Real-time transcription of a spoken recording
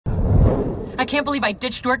I can't believe I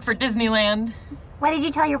ditched work for Disneyland. What did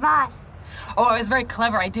you tell your boss? Oh, I was very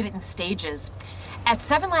clever. I did it in stages. At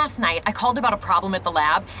 7 last night, I called about a problem at the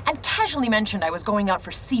lab and casually mentioned I was going out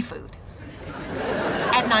for seafood.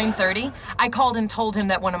 At 9:30, I called and told him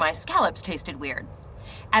that one of my scallops tasted weird.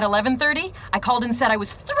 At 11:30, I called and said I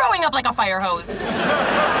was throwing up like a fire hose.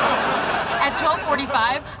 At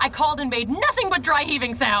 12:45, I called and made nothing but dry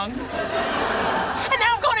heaving sounds. And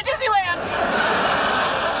now I'm going to Disneyland!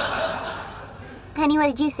 Penny, what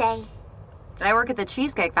did you say? I work at the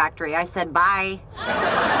Cheesecake Factory. I said bye.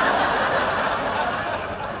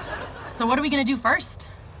 So what are we gonna do first?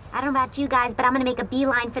 I don't know about you guys, but I'm gonna make a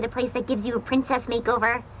beeline for the place that gives you a princess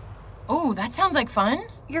makeover. Oh, that sounds like fun.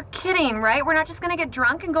 You're kidding, right? We're not just gonna get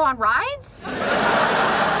drunk and go on rides?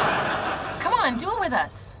 Come on, do it with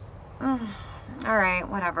us. All right,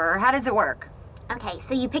 whatever. How does it work? Okay,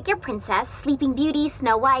 so you pick your princess, Sleeping Beauty,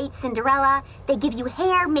 Snow White, Cinderella. They give you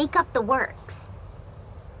hair, makeup, the works.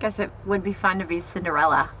 Guess it would be fun to be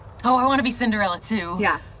Cinderella. Oh, I want to be Cinderella too.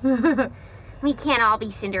 Yeah. We can't all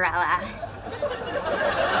be Cinderella.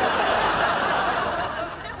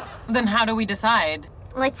 Then how do we decide?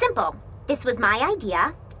 Well, it's simple. This was my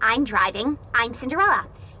idea. I'm driving. I'm Cinderella.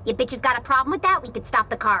 You bitches got a problem with that? We could stop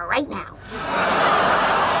the car right now.